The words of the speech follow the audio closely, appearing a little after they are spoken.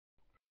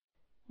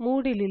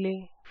Moodle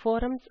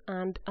Forums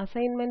and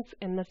Assignments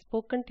എന്ന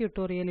spoken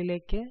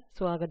ട്യൂട്ടോറിയലിലേക്ക്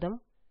സ്വാഗതം.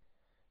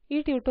 ഈ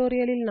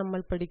ട്യൂട്ടോറിയലിൽ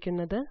നമ്മൾ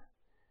പഠിക്കുന്നത്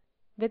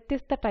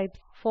വ്യത്യസ്ത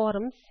ടൈപ്സ്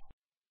ഫോറംസ്,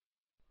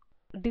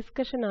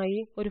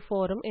 ഡിസ്കഷനായി ഒരു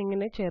ഫോറം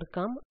എങ്ങനെ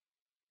ചേർക്കാം,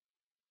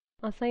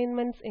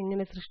 അസൈൻമെന്റ്സ്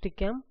എങ്ങനെ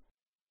സൃഷ്ടിക്കാം.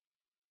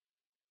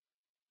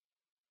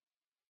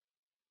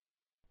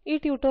 ഈ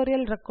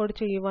ട്യൂട്ടോറിയൽ റെക്കോർഡ്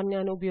ചെയ്യുവാൻ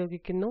ഞാൻ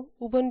ഉപയോഗിക്കുന്നു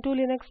Ubuntu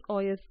Linux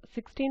OS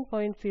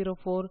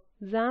 16.04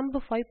 XAMPP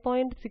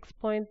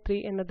 5.6.3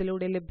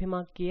 എന്നതിലൂടെ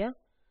ലഭ്യമാക്കിയ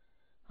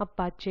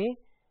Apache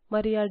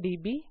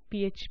MariaDB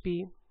PHP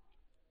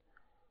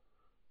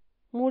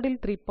Moodle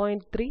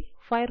 3.3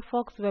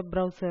 Firefox web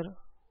browser.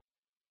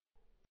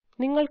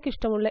 നിങ്ങൾക്ക്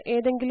ഇഷ്ടമുള്ള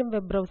ഏതെങ്കിലും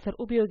വെബ് ബ്രൗസർ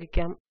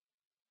ഉപയോഗിക്കാം.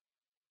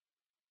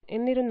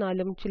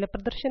 എന്നിരുന്നാലും ചില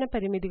പ്രദർശന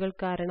പരിമിതികൾ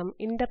കാരണം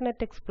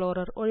ഇന്റർനെറ്റ്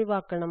എക്സ്പ്ലോറർ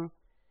ഒഴിവാക്കണം.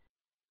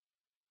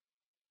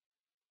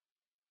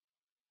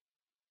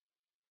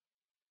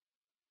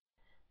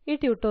 ഈ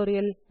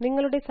ട്യൂട്ടോറിയൽ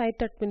നിങ്ങളുടെ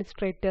സൈറ്റ്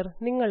അഡ്മിനിസ്ട്രേറ്റർ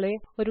നിങ്ങളെ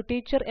ഒരു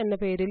ടീച്ചർ എന്ന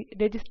പേരിൽ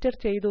രജിസ്റ്റർ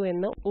ചെയ്തു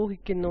എന്ന്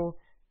ഊഹിക്കുന്നു.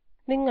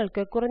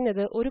 നിങ്ങൾക്ക്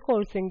കുറഞ്ഞത് ഒരു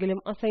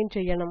കോഴ്സെങ്കിലും അസൈൻ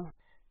ചെയ്യണം.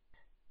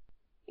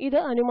 ഇത്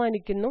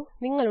അനുമാനിക്കുന്നു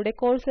നിങ്ങളുടെ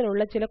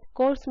കോഴ്സിനുള്ള ചില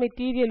കോഴ്സ്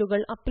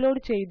മെറ്റീരിയലുകൾ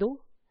അപ്ലോഡ് ചെയ്തു.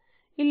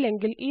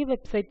 ഇല്ലെങ്കിൽ ഈ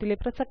വെബ്സൈറ്റിലെ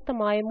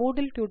പ്രസക്തമായ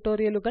Moodle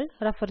ട്യൂട്ടോറിയലുകൾ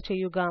റഫർ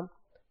ചെയ്യുക.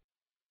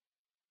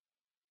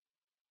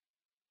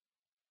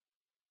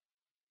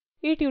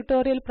 ഈ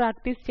ട്യൂട്ടോറിയൽ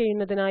പ്രാക്ടീസ്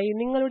ചെയ്യുന്നതിനായി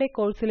നിങ്ങളുടെ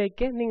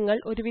കോഴ്സിലേക്ക് നിങ്ങൾ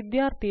ഒരു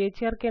വിദ്യാർത്ഥിയെ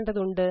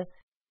ചേർക്കേണ്ടതുണ്ട്.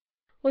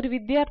 ഒരു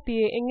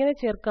വിദ്യാർത്ഥിയെ എങ്ങനെ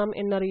ചേർക്കാം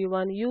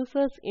എന്നറിയുവാൻ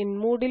users in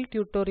Moodle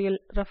tutorial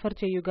refer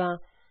ചെയ്യുക.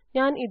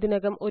 ഞാൻ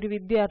ഇതിനകം ഒരു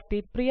വിദ്യാർത്ഥി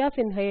പ്രിയ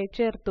സിൻഹയെ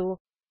ചേർത്തു.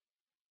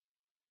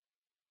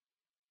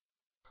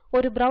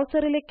 ഒരു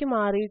ബ്രൗസറിലേക്ക്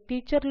മാറി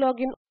ടീച്ചർ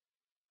ലോഗിൻ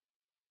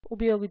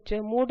ഉപയോഗിച്ച്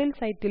Moodle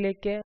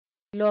സൈറ്റിലേക്ക്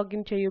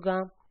ലോഗിൻ ചെയ്യുക.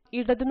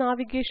 ഇടത്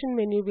നാവിഗേഷൻ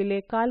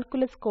മെനുവിലെ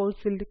കാൽക്കുലസ്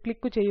കോഴ്സിൽ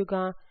ക്ലിക്ക് ചെയ്യുക.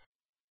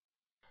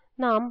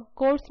 നാം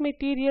കോഴ്സ്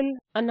മെറ്റീരിയൽ,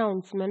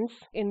 അനൗൺസ്മെന്റ്സ്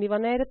എന്നിവ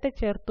നേരത്തെ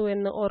ചേർത്തു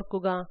എന്ന്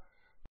ഓർക്കുക.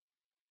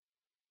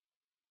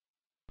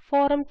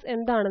 ഫോറംസ്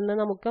എന്താണെന്ന്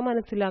നമുക്ക്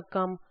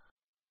മനസ്സിലാക്കാം.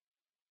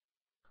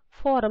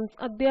 ഫോറംസ്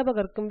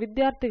അധ്യാപകർക്കും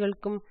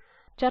വിദ്യാർത്ഥികൾക്കും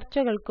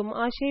ചർച്ചകൾക്കും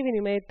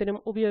ആശയവിനിമയത്തിനും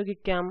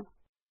ഉപയോഗിക്കാം.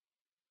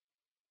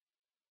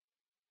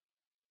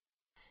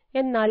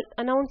 എന്നാൽ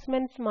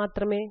അനൗൺസ്മെന്റ്സ്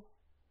മാത്രമേ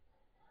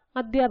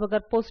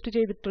അധ്യാപകർ പോസ്റ്റ്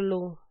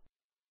ചെയ്തിട്ടുള്ളൂ.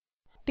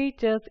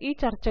 ടീച്ചേഴ്സ് ഈ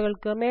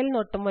ചർച്ചകൾക്ക്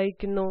മേൽനോട്ടം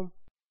വഹിക്കുന്നു.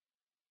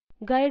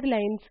 ഗൈഡ്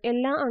ലൈൻസ്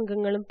എല്ലാ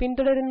അംഗങ്ങളും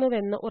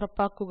പിന്തുടരുന്നുവെന്ന്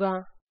ഉറപ്പാക്കുക.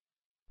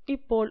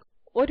 ഇപ്പോൾ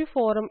ഒരു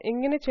ഫോറം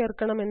എങ്ങനെ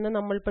ചേർക്കണമെന്ന്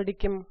നമ്മൾ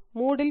പഠിക്കും.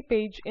 Moodle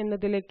പേജ്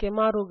എന്നതിലേക്ക്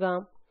മാറുക.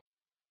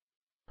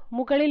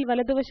 മുകളിൽ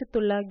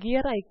വലതുവശത്തുള്ള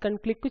ഗിയർ ഐക്കൺ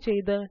ക്ലിക്ക്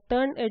ചെയ്ത്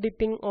ടേൺ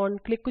എഡിറ്റിംഗ് ഓൺ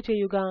ക്ലിക്ക്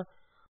ചെയ്യുക.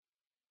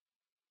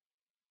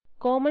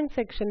 കോമൺ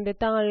സെക്ഷന്റെ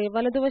താഴെ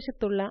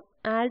വലതുവശത്തുള്ള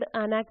add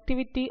an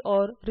activity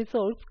or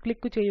resource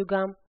click ചെയ്യുക.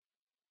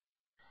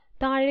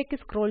 താഴേക്ക്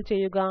സ്ക്രോൾ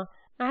ചെയ്യുക.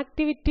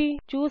 ആക്ടിവിറ്റി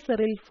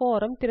ചൂസറിൽ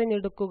ഫോറം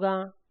തിരഞ്ഞെടുക്കുക.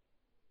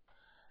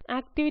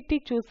 ആക്ടിവിറ്റി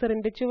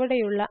ചൂസറിന്റെ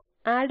ചുവടെയുള്ള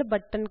ആഡ്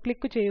ബട്ടൺ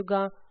ക്ലിക്ക് ചെയ്യുക.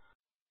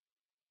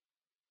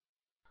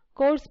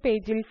 കോഴ്സ്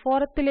പേജിൽ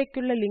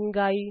ഫോറത്തിലേക്കുള്ള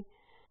ലിങ്കായി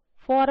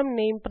ഫോറം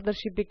നെയിം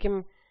പ്രദർശിപ്പിക്കും.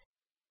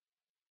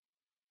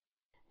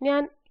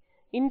 ഞാൻ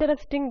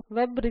interesting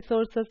web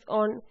resources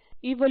on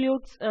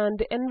ഇവല്യൂട്ട്സ്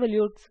and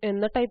എൻവല്യൂട്ട്സ്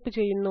എന്ന് ടൈപ്പ്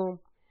ചെയ്യുന്നു.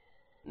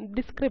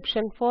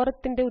 ഡിസ്ക്രിപ്ഷൻ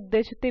ഫോറത്തിന്റെ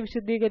ഉദ്ദേശത്തെ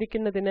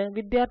വിശദീകരിക്കുന്നതിന്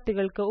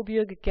വിദ്യാർത്ഥികൾക്ക്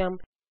ഉപയോഗിക്കാം.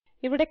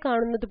 ഇവിടെ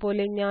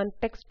കാണുന്നതുപോലെ ഞാൻ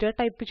ടെക്സ്റ്റ്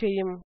ടൈപ്പ്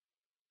ചെയ്യും.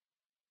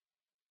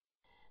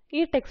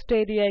 ഈ ടെക്സ്റ്റ്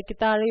ഏരിയയ്ക്ക്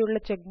താഴെയുള്ള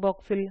ചെക്ക്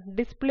ബോക്സിൽ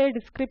display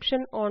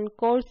description on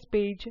course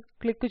page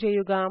click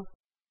ചെയ്യുക.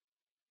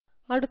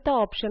 അടുത്ത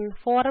ഓപ്ഷൻ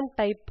ഫോറം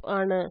ടൈപ്പ്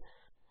ആണ്.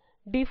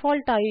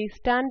 ഡിഫോൾട്ടായി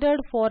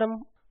standard forum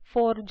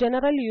four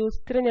general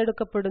use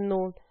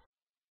തിരഞ്ഞെടുക്കപ്പെടുന്നു.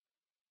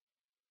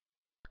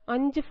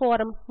 5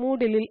 forum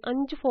Moodleൽ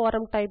 5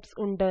 forum types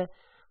ഉണ്ട്.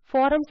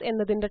 ഫോറംസ്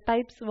എന്നതിന്റെ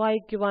ടൈപ്സ്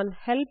വായിക്കുവാൻ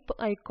ഹെൽപ്പ്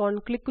ഐക്കോൺ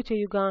ക്ലിക്ക്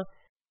ചെയ്യുക.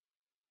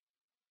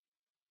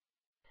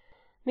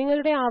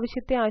 നിങ്ങളുടെ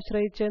ആവശ്യത്തെ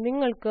ആശ്രയിച്ച്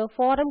നിങ്ങൾക്ക്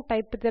ഫോറം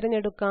ടൈപ്പ്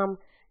തിരഞ്ഞെടുക്കാം.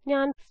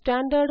 ഞാൻ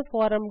standard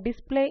forum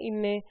display in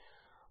A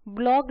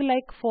blog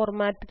like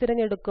format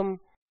തിരഞ്ഞെടുക്കും.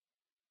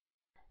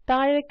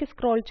 താഴേക്ക്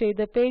സ്ക്രോൾ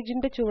ചെയ്ത്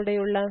പേജിന്റെ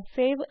ചുവടെയുള്ള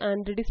സേവ്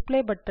ആൻഡ്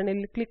ഡിസ്പ്ലേ ബട്ടണിൽ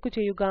ക്ലിക്ക്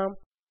ചെയ്യുക.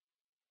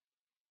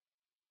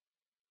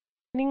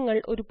 നിങ്ങൾ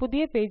ഒരു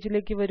പുതിയ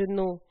പേജിലേക്ക്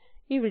വരുന്നു.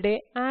 ഇവിടെ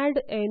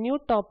add A new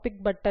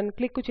topic button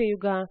click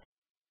ചെയ്യുക.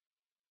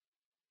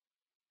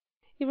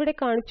 ഇവിടെ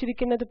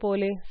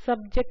കാണിച്ചിരിക്കുന്നതുപോലെ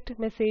സബ്ജക്റ്റ്,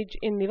 മെസ്സേജ്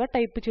എന്നിവ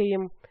ടൈപ്പ്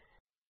ചെയ്യും.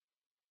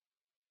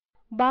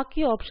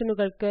 ബാക്കി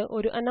ഓപ്ഷനുകൾക്ക്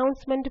ഒരു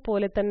അനൗൺസ്മെന്റ്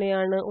പോലെ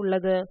തന്നെയാണ്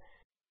ഉള്ളത്.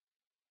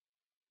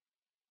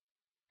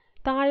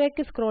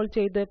 താഴേക്ക് സ്ക്രോൾ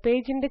ചെയ്ത്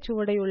പേജിന്റെ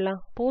ചുവടെയുള്ള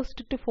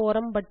പോസ്റ്റ് ടു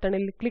ഫോറം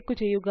ബട്ടണിൽ ക്ലിക്ക്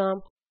ചെയ്യുക.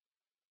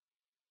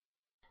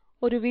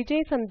 ഒരു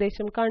വിജയ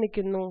സന്ദേശം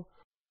കാണിക്കുന്നു.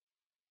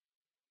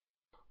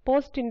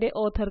 പോസ്റ്റിന്റെ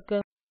ഓഥർക്ക്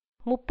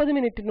 30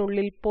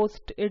 മിനിറ്റിനുള്ളിൽ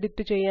പോസ്റ്റ്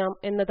എഡിറ്റ് ചെയ്യാം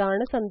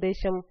എന്നതാണ്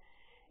സന്ദേശം.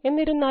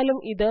 എന്നിരുന്നാലും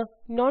ഇത്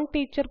നോൺ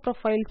ടീച്ചർ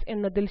പ്രൊഫൈൽസ്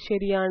എന്നതിൽ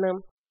ശരിയാണ്.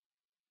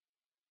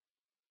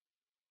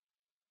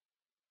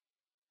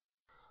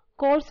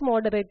 കോഴ്സ്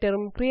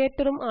മോഡറേറ്ററും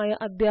ക്രിയേറ്ററും ആയ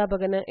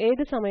അധ്യാപകന്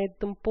ഏത്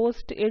സമയത്തും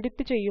പോസ്റ്റ്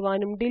എഡിറ്റ്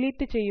ചെയ്യുവാനും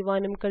ഡിലീറ്റ്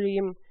ചെയ്യുവാനും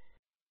കഴിയും.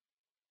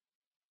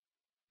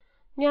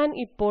 ഞാൻ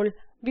ഇപ്പോൾ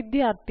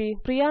വിദ്യാർത്ഥി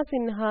പ്രിയ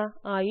സിൻഹ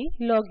ആയി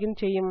ലോഗിൻ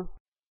ചെയ്യും.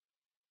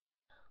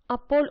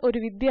 അപ്പോൾ ഒരു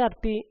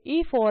വിദ്യാർത്ഥി ഈ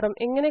ഫോറം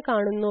എങ്ങനെ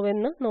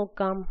കാണുന്നുവെന്ന്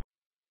നോക്കാം.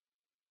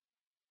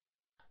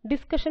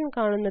 ഡിസ്കഷൻ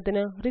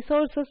കാണുന്നതിന്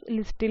റിസോഴ്സസ്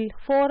ലിസ്റ്റിൽ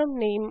ഫോറം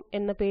നെയിം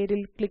എന്ന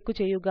പേരിൽ ക്ലിക്ക്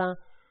ചെയ്യുക.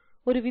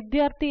 ഒരു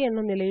വിദ്യാർത്ഥി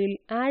എന്ന നിലയിൽ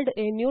ആഡ്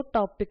എ ന്യൂ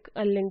ടോപ്പിക്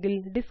അല്ലെങ്കിൽ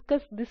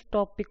ഡിസ്കസ് ദിസ്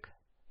ടോപ്പിക്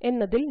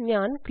എന്നതിൽ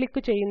ഞാൻ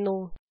ക്ലിക്ക് ചെയ്യുന്നു.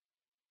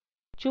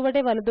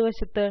 ചുവടെ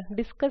വലതുവശത്ത്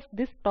ഡിസ്കസ്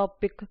ദിസ്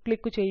ടോപ്പിക്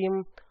ക്ലിക്ക് ചെയ്യും.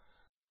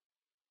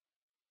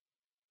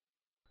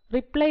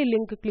 റിപ്ലൈ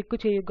ലിങ്ക് ക്ലിക്ക്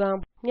ചെയ്യുക.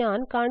 ഞാൻ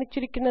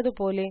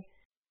കാണിച്ചിരിക്കുന്നതുപോലെ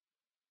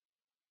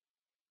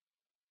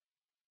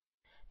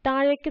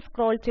താഴേക്ക്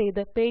സ്ക്രോൾ ചെയ്ത്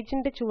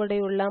പേജിന്റെ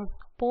ചുവടെയുള്ള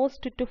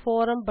പോസ്റ്റ് ടു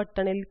ഫോറം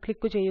ബട്ടണിൽ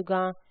ക്ലിക്ക് ചെയ്യുക.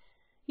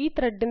 ഈ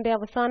ത്രെഡിന്റെ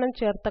അവസാനം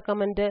ചേർത്ത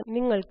കമന്റ്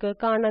നിങ്ങൾക്ക്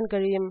കാണാൻ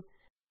കഴിയും.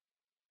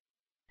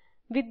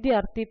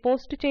 വിദ്യാർത്ഥി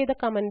പോസ്റ്റ് ചെയ്ത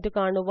കമന്റ്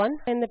കാണുവാൻ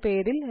എന്ന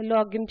പേരിൽ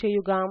ലോഗിൻ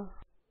ചെയ്യുക.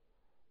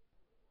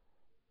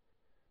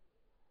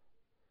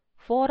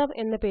 ഫോറം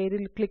എന്ന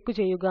പേരിൽ ക്ലിക്ക്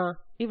ചെയ്യുക.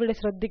 ഇവിടെ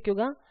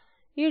ശ്രദ്ധിക്കുക,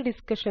 ഈ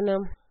ഡിസ്കഷന്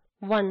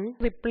 1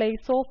 റിപ്ലൈ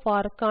സോ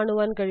ഫാർ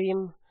കാണുവാൻ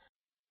കഴിയും.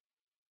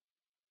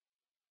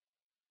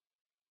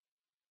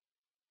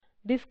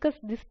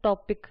 ഡിസ്കസ് ദിസ്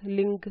ടോപ്പിക്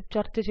ലിങ്ക്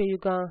ചർച്ച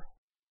ചെയ്യുക.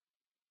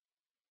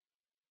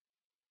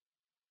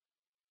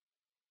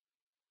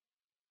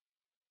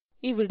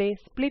 ഇവിടെ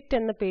സ്പ്ലിറ്റ്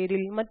എന്ന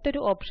പേരിൽ മറ്റൊരു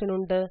ഓപ്ഷൻ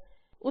ഉണ്ട്.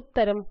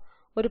 ഉത്തരം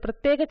ഒരു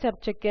പ്രത്യേക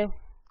ചർച്ചയ്ക്ക്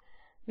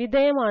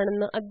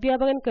വിധേയമാണെന്ന്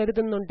അധ്യാപകൻ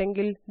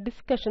കരുതുന്നുണ്ടെങ്കിൽ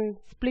ഡിസ്കഷൻ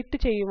സ്പ്ലിറ്റ്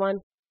ചെയ്യുവാൻ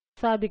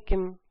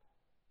സാധിക്കും.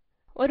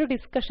 ഒരു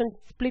ഡിസ്കഷൻ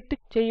സ്പ്ലിറ്റ്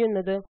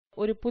ചെയ്യുന്നത്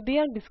ഒരു പുതിയ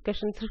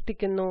ഡിസ്കഷൻ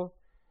സൃഷ്ടിക്കുന്നു.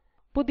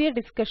 പുതിയ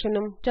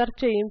ഡിസ്കഷനും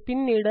ചർച്ചയും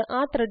പിന്നീട് ആ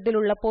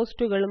ത്രെഡിലുള്ള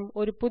പോസ്റ്റുകളും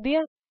ഒരു പുതിയ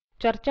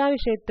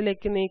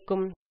ചർച്ചാവിഷയത്തിലേക്ക്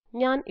നീക്കും.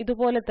 ഞാൻ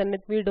ഇതുപോലെ തന്നെ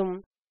വിടും.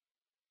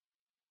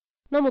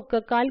 നമുക്ക്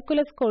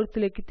കാൽക്കുലസ്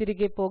കോഴ്സിലേക്ക്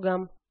തിരികെ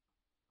പോകാം.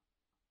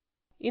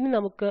 ഇനി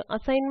നമുക്ക്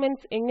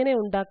അസൈൻമെന്റ്സ് എങ്ങനെ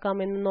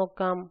ഉണ്ടാക്കാമെന്ന്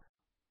നോക്കാം.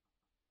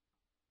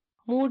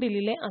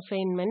 മൂഡിലെ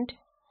അസൈൻമെന്റ്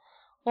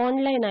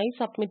ഓൺലൈനായി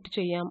സബ്മിറ്റ്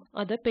ചെയ്യാം.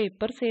 അത്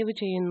പേപ്പർ സേവ്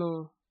ചെയ്യുന്നു.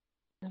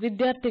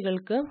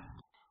 വിദ്യാർത്ഥികൾക്ക്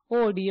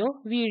ഓഡിയോ,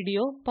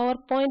 വീഡിയോ,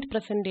 പവർപോയിന്റ്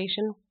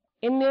പ്രസന്റേഷൻ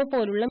എന്നിവ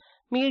പോലുള്ള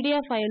മീഡിയ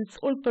ഫയൽസ്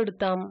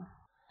ഉൾപ്പെടുത്താം.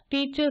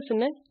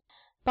 ടീച്ചേഴ്സിന്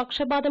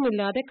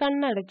പക്ഷപാതമില്ലാതെ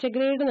കണ്ണടച്ച്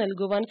ഗ്രേഡ്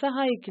നൽകുവാൻ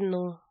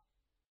സഹായിക്കുന്നു.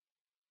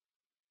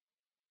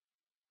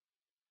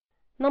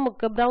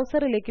 നമുക്ക്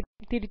ബ്രൗസറിലേക്ക്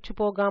തിരിച്ചു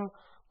പോകാം.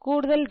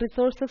 കൂടുതൽ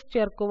resources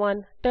ചേർക്കുവാൻ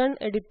turn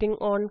editing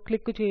on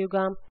click ചെയ്യുക.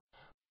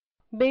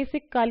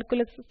 ബേസിക്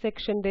കാൽക്കുലസ്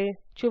സെക്ഷന്റെ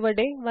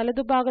ചുവടെ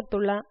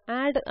വലതുഭാഗത്തുള്ള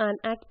add an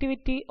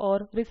activity or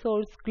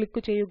resource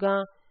click ചെയ്യുക.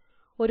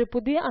 ഒരു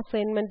പുതിയ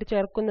അസൈൻമെന്റ്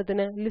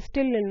ചേർക്കുന്നതിന്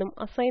ലിസ്റ്റിൽ നിന്നും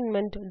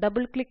അസൈൻമെന്റ്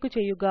ഡബിൾ ക്ലിക്ക്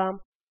ചെയ്യുക.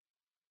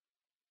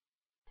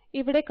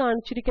 ഇവിടെ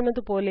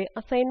കാണിച്ചിരിക്കുന്നതുപോലെ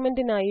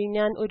അസൈൻമെന്റിനായി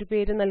ഞാൻ ഒരു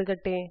പേര്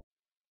നൽകട്ടെ.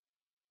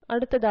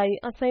 അടുത്തതായി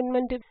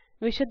അസൈൻമെന്റ്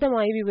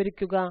വിശദമായി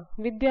വിവരിക്കുക.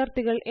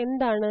 വിദ്യാർത്ഥികൾ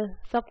എന്താണ്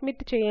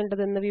സബ്മിറ്റ്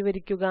ചെയ്യേണ്ടതെന്ന്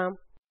വിവരിക്കുക.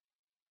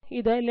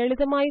 ഇത്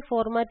ലളിതമായി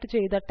ഫോർമാറ്റ്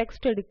ചെയ്ത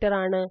ടെക്സ്റ്റ് എഡിറ്റർ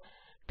ആണ്.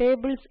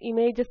 ടേബിൾസ്,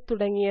 ഇമേജസ്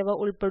തുടങ്ങിയവ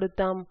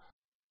ഉൾപ്പെടുത്താം.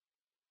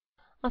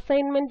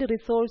 അസൈൻമെന്റ്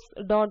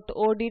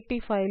resource.odt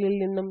ഫയലിൽ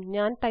നിന്നും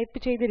ഞാൻ ടൈപ്പ്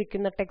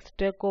ചെയ്തിരിക്കുന്ന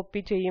ടെക്സ്റ്റ്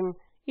കോപ്പി ചെയ്യും.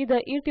 ഇത്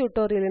ഈ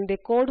ട്യൂട്ടോറിയലിന്റെ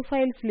കോഡ്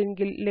ഫയൽസ്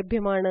ലിങ്കിൽ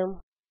ലഭ്യമാണ്.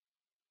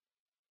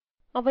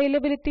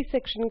 അവൈലബിലിറ്റി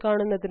സെക്ഷൻ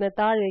കാണുന്നതിന്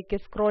താഴേക്ക്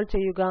സ്ക്രോൾ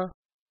ചെയ്യുക.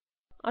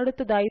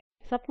 അടുത്തതായി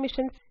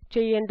സബ്മിഷൻസ്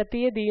ചെയ്യേണ്ട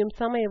തീയതിയും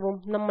സമയവും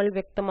നമ്മൾ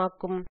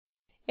വ്യക്തമാക്കും.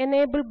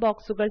 എനേബിൾ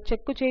ബോക്സുകൾ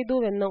ചെക്ക്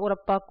ചെയ്തുവെന്ന്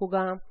ഉറപ്പാക്കുക.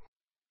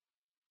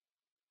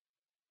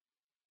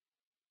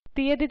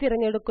 തീയതി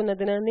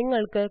തിരഞ്ഞെടുക്കുന്നതിന്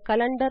നിങ്ങൾക്ക്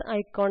കലണ്ടർ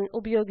ഐക്കോൺ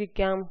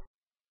ഉപയോഗിക്കാം.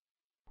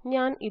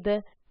 ഞാൻ ഇത്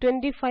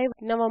 25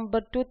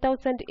 നവംബർ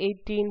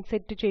 2018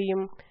 സെറ്റ്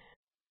ചെയ്യും.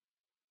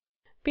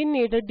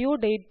 പിന്നീട് ഡ്യൂ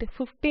ഡേറ്റ്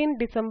 15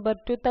 ഡിസംബർ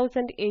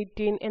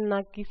 2018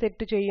 എന്നാക്കി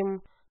സെറ്റ് ചെയ്യും.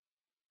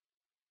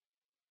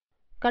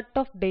 Cut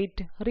off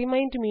date,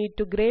 remind me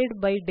to grade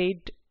by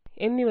date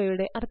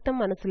എന്നിവയുടെ അർത്ഥം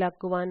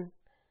മനസ്സിലാക്കുവാൻ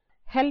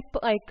ഹെൽപ്പ്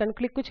ഐക്കൺ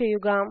ക്ലിക്ക്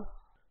ചെയ്യുക.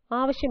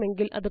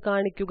 ആവശ്യമെങ്കിൽ അത്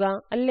കാണിക്കുക,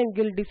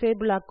 അല്ലെങ്കിൽ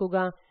ഡിസേബിൾ ആക്കുക.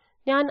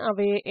 ഞാൻ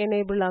അവയെ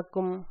എനേബിൾ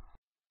ആക്കും.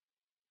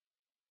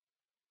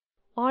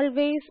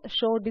 Always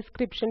show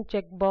description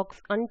check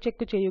box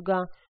uncheck ചെയ്യുക.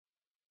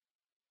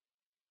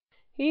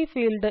 ഈ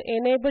field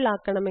enable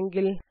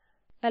ആക്കണമെങ്കിൽ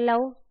allow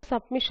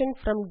submission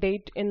from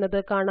date എന്നത്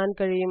കാണാൻ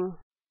കഴിയും.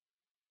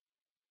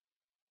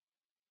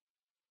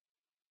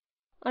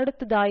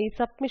 അടുത്തതായി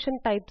സബ്മിഷൻ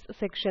ടൈപ്സ്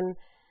സെക്ഷൻ.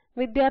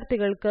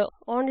 വിദ്യാർത്ഥികൾക്ക്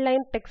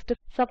ഓൺലൈൻ ടെക്സ്റ്റ്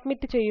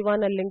സബ്മിറ്റ് ചെയ്യുവാൻ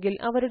അല്ലെങ്കിൽ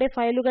അവരുടെ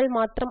ഫയലുകൾ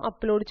മാത്രം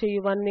അപ്ലോഡ്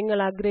ചെയ്യുവാൻ നിങ്ങൾ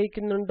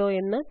ആഗ്രഹിക്കുന്നുണ്ടോ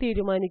എന്ന്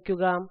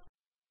തീരുമാനിക്കുക.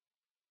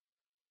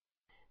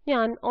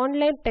 ഞാൻ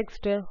ഓൺലൈൻ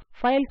ടെക്സ്റ്റ്,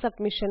 ഫയൽ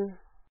സബ്മിഷൻ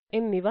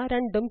എന്നിവ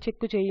രണ്ടും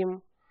ചെക്ക് ചെയ്യും.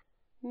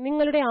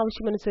 നിങ്ങളുടെ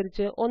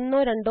ആവശ്യമനുസരിച്ച് ഒന്നോ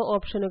രണ്ടോ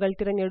ഓപ്ഷനുകൾ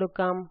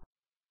തിരഞ്ഞെടുക്കാം.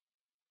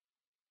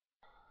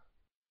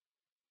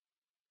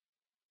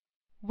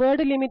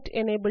 വേർഡ് ലിമിറ്റ്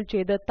എനേബിൾ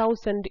ചെയ്ത്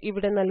 1000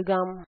 ഇവിടെ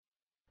നൽകാം.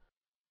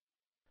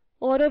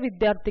 ഓരോ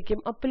വിദ്യാർത്ഥിക്കും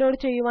അപ്ലോഡ്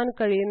ചെയ്യുവാൻ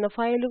കഴിയുന്ന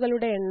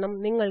ഫയലുകളുടെ എണ്ണം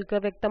നിങ്ങൾക്ക്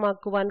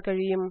വ്യക്തമാക്കുവാൻ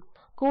കഴിയും.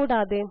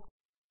 കൂടാതെ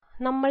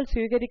നമ്മൾ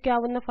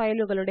സ്വീകരിക്കാവുന്ന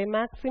ഫയലുകളുടെ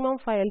മാക്സിമം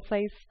ഫയൽ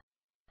സൈസ്,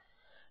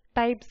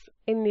 ടൈപ്സ്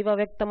എന്നിവ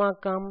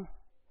വ്യക്തമാക്കാം.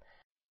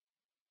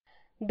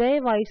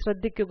 ദയവായി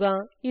ശ്രദ്ധിക്കുക,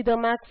 ഇത്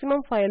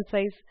മാക്സിമം ഫയൽ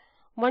സൈസ്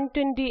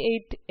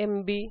 128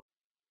 MB.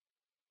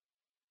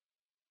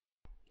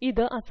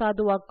 ഇത്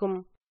അസാധുവാക്കും.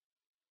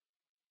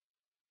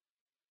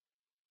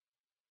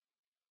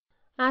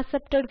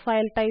 ആക്സെപ്റ്റഡ്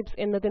ഫയൽ ടൈപ്സ്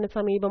എന്നതിന്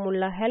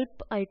സമീപമുള്ള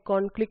ഹെൽപ്പ്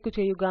ഐക്കോൺ ക്ലിക്ക്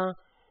ചെയ്യുക.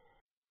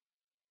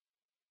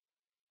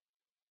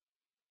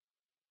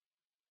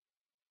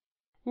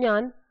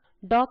 ഞാൻ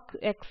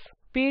docx,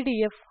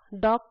 pdf,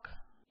 doc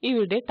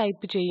ഇവിടെ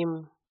ടൈപ്പ് ചെയ്യും.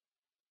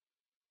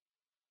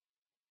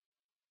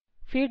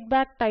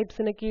 ഫീഡ്ബാക്ക്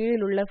ടൈപ്സിന്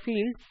കീഴിലുള്ള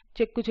ഫീൽഡ്സ്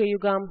ചെക്ക്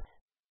ചെയ്യുക.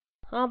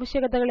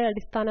 ആവശ്യകതകളെ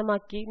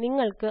അടിസ്ഥാനമാക്കി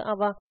നിങ്ങൾക്ക്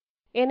അവ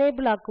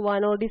എനേബിൾ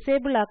ആക്കുവാനോ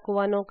ഡിസേബിൾ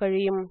ആക്കുവാനോ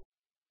കഴിയും.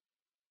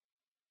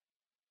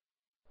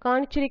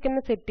 കാണിച്ചിരിക്കുന്ന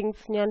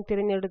സെറ്റിംഗ്സ് ഞാൻ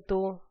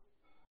തിരഞ്ഞെടുത്തു.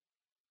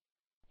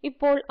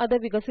 ഇപ്പോൾ അത്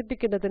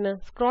വികസിപ്പിക്കുന്നതിന്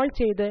സ്ക്രോൾ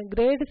ചെയ്ത്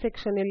ഗ്രേഡ്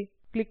സെക്ഷനിൽ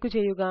ക്ലിക്ക്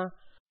ചെയ്യുക.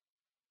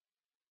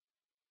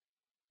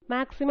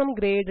 മാക്സിമം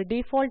ഗ്രേഡ്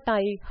ഡിഫോൾട്ട്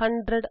ആയി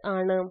 100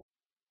 ആണ്.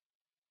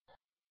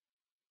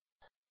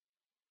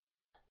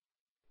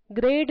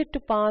 ഗ്രേഡ് ടു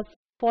പാസ്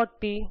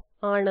 40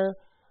 ആണ്.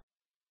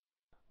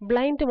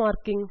 ബ്ലൈൻഡ്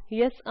മാർക്കിംഗ്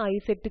യെസ് ആയി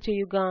സെറ്റ്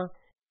ചെയ്യുക.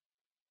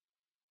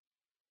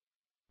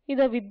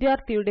 ഇത്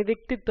വിദ്യാർത്ഥിയുടെ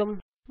വ്യക്തിത്വം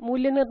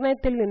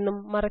മൂല്യനിർണ്ണയത്തിൽ നിന്നും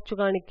മറച്ചു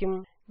കാണിക്കും.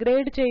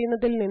 ഗ്രേഡ്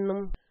ചെയ്യുന്നതിൽ നിന്നും.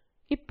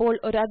 ഇപ്പോൾ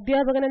ഒരു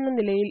അധ്യാപകനെന്ന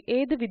നിലയിൽ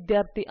ഏത്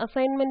വിദ്യാർത്ഥി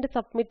അസൈൻമെന്റ്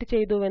സബ്മിറ്റ്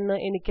ചെയ്തുവെന്ന്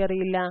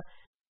എനിക്കറിയില്ല.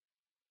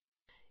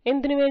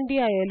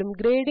 എന്തിനുവേണ്ടിയായാലും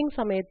ഗ്രേഡിംഗ്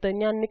സമയത്ത്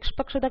ഞാൻ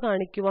നിഷ്പക്ഷത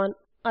കാണിക്കുവാൻ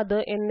അത്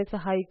എന്നെ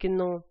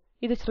സഹായിക്കുന്നു.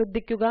 ഇത്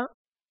ശ്രദ്ധിക്കുക,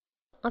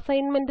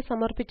 അസൈൻമെന്റ്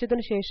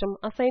സമർപ്പിച്ചതിനു ശേഷം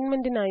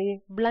അസൈൻമെന്റിനായി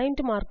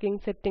ബ്ലൈൻഡ്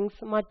മാർക്കിംഗ്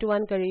സെറ്റിംഗ്സ്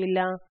മാറ്റുവാൻ കഴിയില്ല.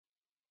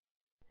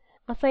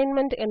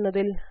 അസൈൻമെന്റ്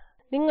എന്നതിൽ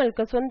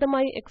നിങ്ങൾക്ക്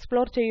സ്വന്തമായി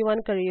എക്സ്പ്ലോർ ചെയ്യുവാൻ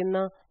കഴിയുന്ന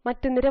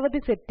മറ്റ് നിരവധി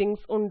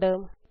സെറ്റിംഗ്സ് ഉണ്ട്.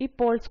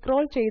 ഇപ്പോൾ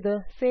സ്ക്രോൾ ചെയ്ത്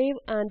save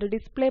and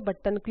display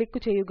button click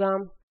ചെയ്യുക.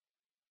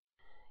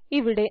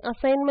 ഇവിടെ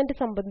അസൈൻമെന്റ്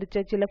സംബന്ധിച്ച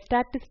ചില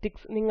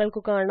സ്റ്റാറ്റിസ്റ്റിക്സ്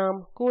നിങ്ങൾക്ക് കാണാം.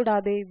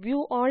 കൂടാതെ വ്യൂ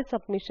ഓൾ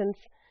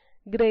സബ്മിഷൻസ്,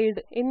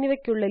 ഗ്രേഡ്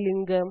എന്നിവയ്ക്കുള്ള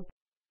ലിങ്ക്.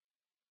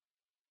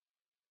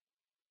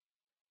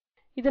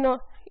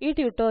 ഈ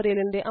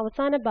ട്യൂട്ടോറിയലിന്റെ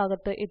അവസാന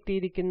ഭാഗത്ത്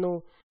എത്തിയിരിക്കുന്നു.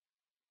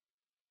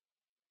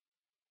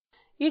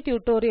 ഈ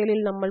ട്യൂട്ടോറിയലിൽ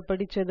നമ്മൾ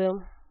പഠിച്ചത്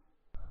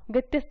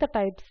വ്യത്യസ്ത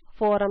ടൈപ്സ്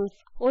ഫോറംസ്,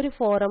 ഒരു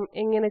ഫോറം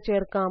എങ്ങനെ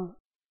ചേർക്കാം,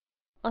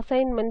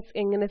 അസൈൻമെന്റ്സ്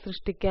എങ്ങനെ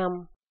സൃഷ്ടിക്കാം.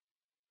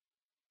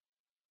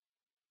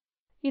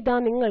 ഇതാ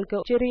നിങ്ങൾക്ക്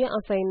ചെറിയ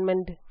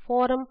അസൈൻമെന്റ്.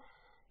 ഫോറം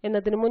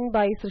എന്നതിന്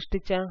മുൻപായി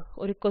സൃഷ്ടിച്ച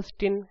ഒരു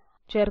ക്വസ്റ്റ്യൻ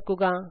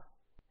ചേർക്കുക.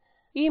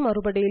 ഈ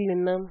മറുപടിയിൽ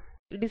നിന്ന്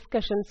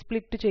ഡിസ്കഷൻ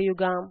സ്പ്ലിറ്റ്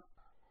ചെയ്യുക.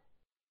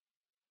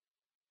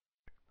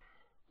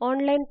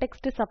 ഓൺലൈൻ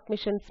ടെക്സ്റ്റ്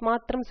സബ്മിഷൻസ്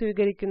മാത്രം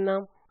സ്വീകരിക്കുന്ന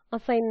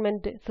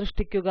അസൈൻമെന്റ്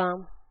സൃഷ്ടിക്കുക.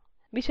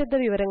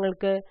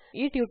 വിശദവിവരങ്ങൾക്ക്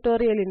ഈ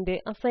ട്യൂട്ടോറിയലിന്റെ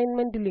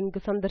അസൈൻമെന്റ് ലിങ്ക്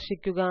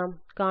സന്ദർശിക്കുക,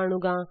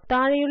 കാണുക.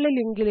 താഴെയുള്ള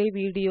ലിങ്കിലെ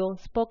വീഡിയോ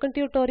സ്പോക്കൻ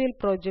ട്യൂട്ടോറിയൽ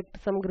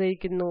പ്രോജക്റ്റ്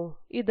സംഗ്രഹിക്കുന്നു.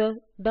 ഇത്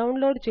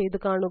ഡൗൺലോഡ് ചെയ്ത്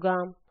കാണുക.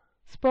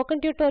 സ്പോക്കൻ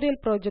ട്യൂട്ടോറിയൽ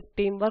പ്രോജക്റ്റ്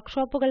ടീം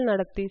വർക്ക്ഷോപ്പുകൾ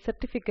നടത്തി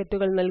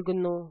സർട്ടിഫിക്കറ്റുകൾ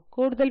നൽകുന്നു.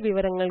 കൂടുതൽ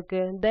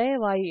വിവരങ്ങൾക്ക്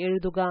ദയവായി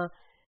എഴുതുക.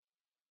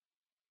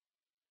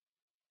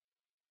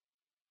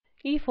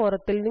 ഈ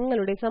ഫോറത്തിൽ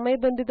നിങ്ങളുടെ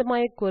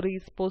സമയബന്ധിതമായ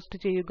ക്വറീസ് പോസ്റ്റ്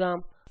ചെയ്യുക.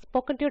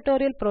 സ്പോക്കൻ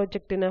ട്യൂട്ടോറിയൽ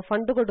പ്രോജക്റ്റിന്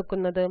ഫണ്ട്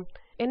കൊടുക്കുന്നത്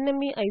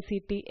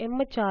NMEICT,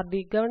 MHRD,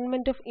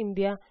 government of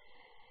India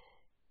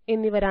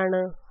എന്നിവരാണ്.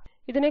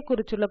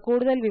 ഇതിനെക്കുറിച്ചുള്ള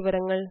കൂടുതൽ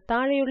വിവരങ്ങൾ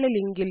താഴെയുള്ള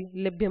ലിങ്കിൽ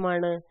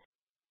ലഭ്യമാണ്.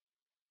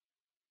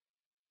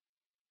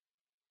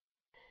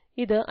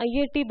 ഇത്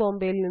IIT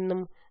ബോംബെയിൽ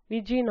നിന്നും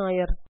വിജി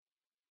നായർ.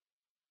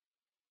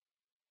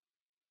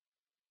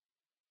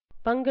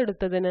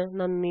 പങ്കെടുത്തതിന്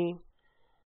നന്ദി.